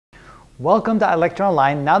Welcome to Electron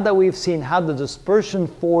Line. Now that we've seen how the dispersion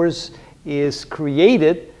force is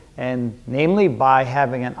created, and namely by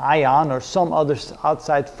having an ion or some other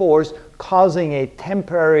outside force causing a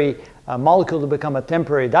temporary molecule to become a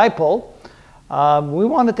temporary dipole, we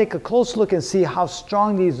want to take a close look and see how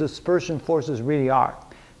strong these dispersion forces really are.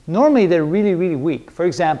 Normally they're really, really weak. For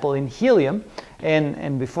example, in helium,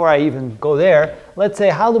 and before I even go there, let's say,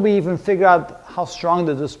 how do we even figure out how strong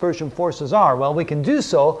the dispersion forces are? Well, we can do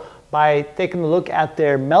so by taking a look at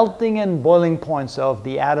their melting and boiling points of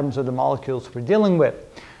the atoms or the molecules we're dealing with.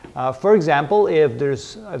 For example, if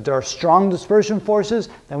there are strong dispersion forces,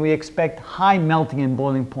 then we expect high melting and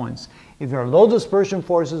boiling points. If there are low dispersion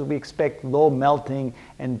forces, we expect low melting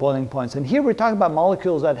and boiling points. And here we're talking about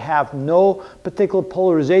molecules that have no particular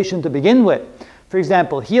polarization to begin with. For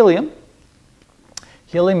example, helium.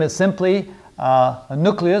 Helium is simply a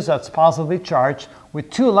nucleus that's positively charged with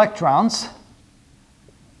 2 electrons,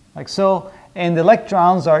 like so, and the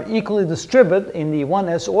electrons are equally distributed in the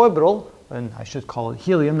 1s orbital, and I should call it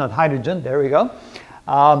helium, not hydrogen, there we go.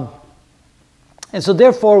 And so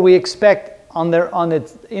therefore we expect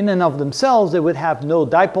in and of themselves they would have no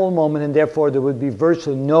dipole moment, and therefore there would be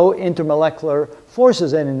virtually no intermolecular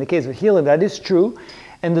forces, and in the case of helium that is true.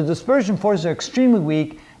 And the dispersion forces are extremely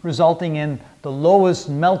weak, resulting in the lowest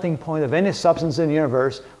melting point of any substance in the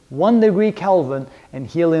universe, 1 degree Kelvin, and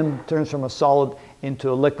helium turns from a solid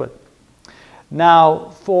into a liquid. Now,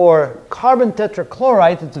 for carbon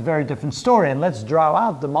tetrachloride, it's a very different story, and let's draw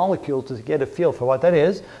out the molecule to get a feel for what that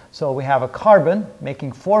is. So we have a carbon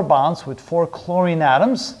making 4 bonds with 4 chlorine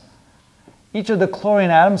atoms. Each of the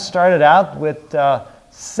chlorine atoms started out with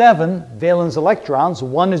 7 valence electrons.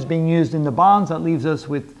 1 is being used in the bonds. That leaves us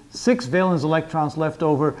with 6 valence electrons left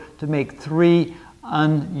over to make 3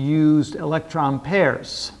 unused electron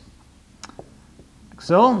pairs. Like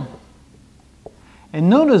so. And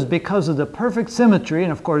notice, because of the perfect symmetry,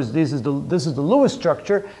 and of course this is the Lewis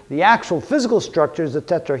structure, the actual physical structure is the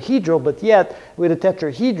tetrahedral, but yet with a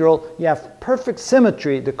tetrahedral you have perfect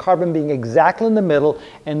symmetry, the carbon being exactly in the middle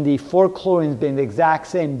and the 4 chlorines being the exact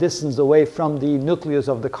same distance away from the nucleus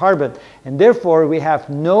of the carbon. And therefore we have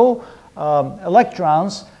no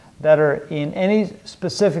electrons that are in any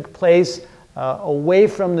specific place away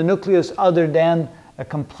from the nucleus other than a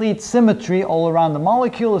complete symmetry all around the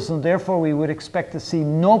molecule, so therefore we would expect to see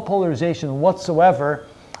no polarization whatsoever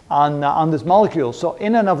on this molecule. So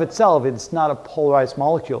in and of itself, it's not a polarized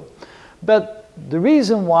molecule. But the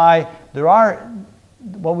reason why there are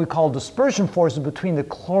what we call dispersion forces between the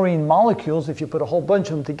chlorine molecules, if you put a whole bunch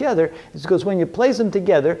of them together, is because when you place them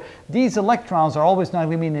together, these electrons are always not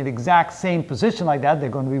going to be in the exact same position like that. They're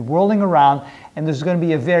going to be whirling around, and there's going to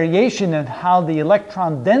be a variation in how the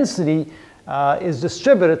electron density is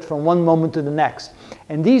distributed from one moment to the next.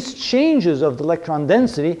 And these changes of the electron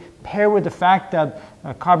density, paired with the fact that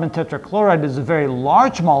carbon tetrachloride is a very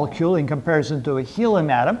large molecule in comparison to a helium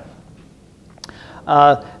atom,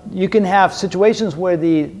 you can have situations where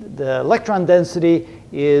the electron density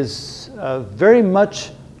is very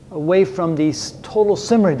much away from the total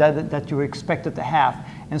symmetry that you were expected to have.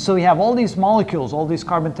 And so you have all these molecules, all these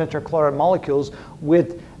carbon tetrachloride molecules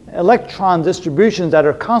with electron distributions that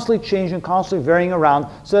are constantly changing, constantly varying around,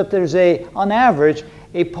 so that there's on average,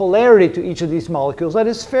 a polarity to each of these molecules that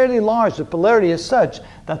is fairly large. The polarity is such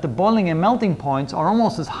that the boiling and melting points are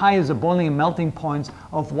almost as high as the boiling and melting points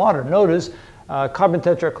of water. Notice carbon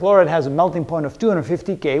tetrachloride has a melting point of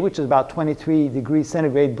 250 K, which is about 23 degrees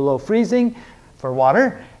centigrade below freezing for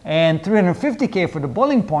water, and 350 K for the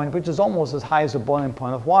boiling point, which is almost as high as the boiling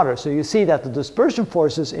point of water. So you see that the dispersion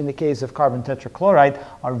forces in the case of carbon tetrachloride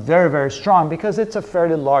are very, very strong because it's a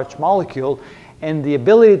fairly large molecule, and the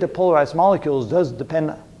ability to polarize molecules does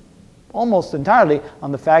depend almost entirely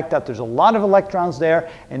on the fact that there's a lot of electrons there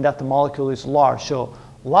and that the molecule is large. So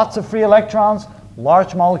lots of free electrons,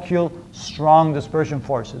 large molecule, strong dispersion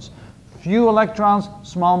forces. Few electrons,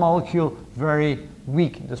 small molecule, very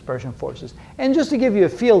weak dispersion forces. And just to give you a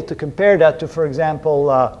feel to compare that to, for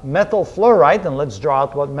example, methyl fluoride, and let's draw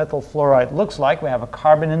out what methyl fluoride looks like. We have a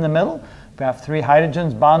carbon in the middle. We have 3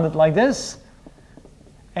 hydrogens bonded like this.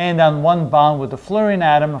 And on 1 bond with the fluorine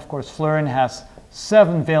atom, of course, fluorine has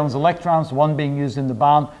 7 valence electrons, 1 being used in the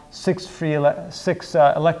bond, 6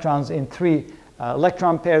 electrons in 3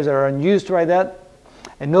 electron pairs that are unused right there.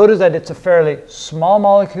 And notice that it's a fairly small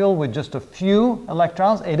molecule with just a few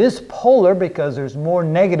electrons. It is polar because there's more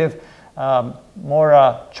negative,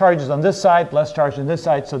 charges on this side, less charge on this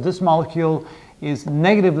side. So this molecule is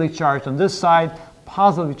negatively charged on this side,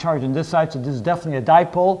 positively charged on this side, so this is definitely a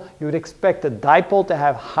dipole. You would expect a dipole to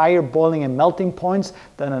have higher boiling and melting points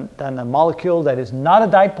than a molecule that is not a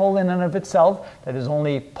dipole in and of itself, that is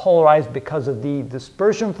only polarized because of the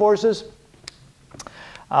dispersion forces.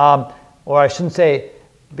 Or I shouldn't say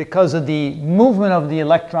because of the movement of the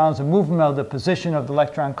electrons, the movement of the position of the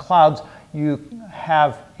electron clouds, you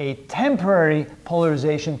have a temporary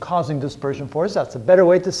polarization causing dispersion force. That's a better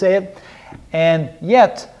way to say it. And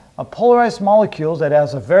yet, a polarized molecule that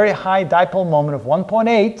has a very high dipole moment of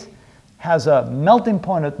 1.8 has a melting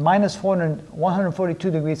point at minus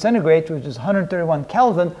 142 degrees centigrade, which is 131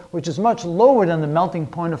 Kelvin, which is much lower than the melting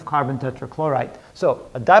point of carbon tetrachloride. So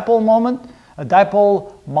a dipole moment, a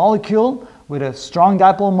dipole molecule with a strong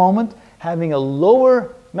dipole moment having a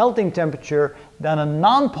lower melting temperature than a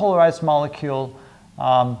non-polarized molecule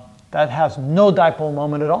that has no dipole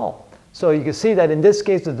moment at all. So you can see that in this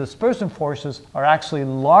case the dispersion forces are actually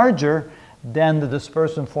larger than the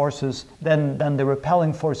dispersion forces, than the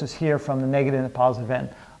repelling forces here from the negative and the positive end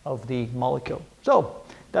of the molecule. So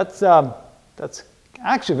that's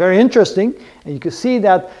actually very interesting, and you can see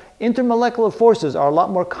that intermolecular forces are a lot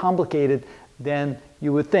more complicated than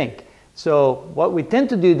you would think. So what we tend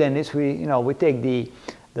to do then is we take the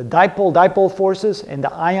dipole forces and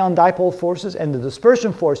the ion dipole forces and the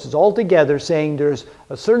dispersion forces all together, saying there's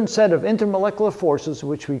a certain set of intermolecular forces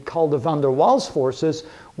which we call the van der Waals forces,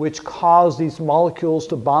 which cause these molecules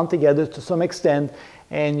to bond together to some extent.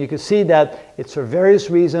 And you can see that it's for various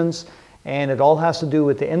reasons, and it all has to do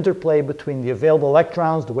with the interplay between the available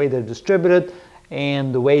electrons, the way they're distributed,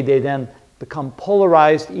 and the way they then become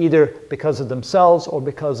polarized, either because of themselves or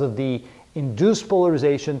because of the induced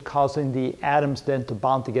polarization causing the atoms then to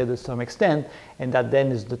bond together to some extent, and that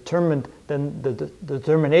then is determined, then the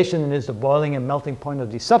determination is the boiling and melting point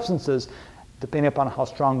of these substances, depending upon how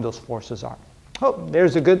strong those forces are. Oh,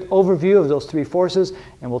 there's a good overview of those three forces,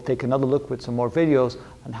 and we'll take another look with some more videos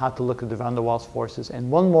on how to look at the van der Waals forces and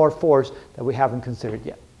one more force that we haven't considered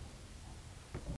yet.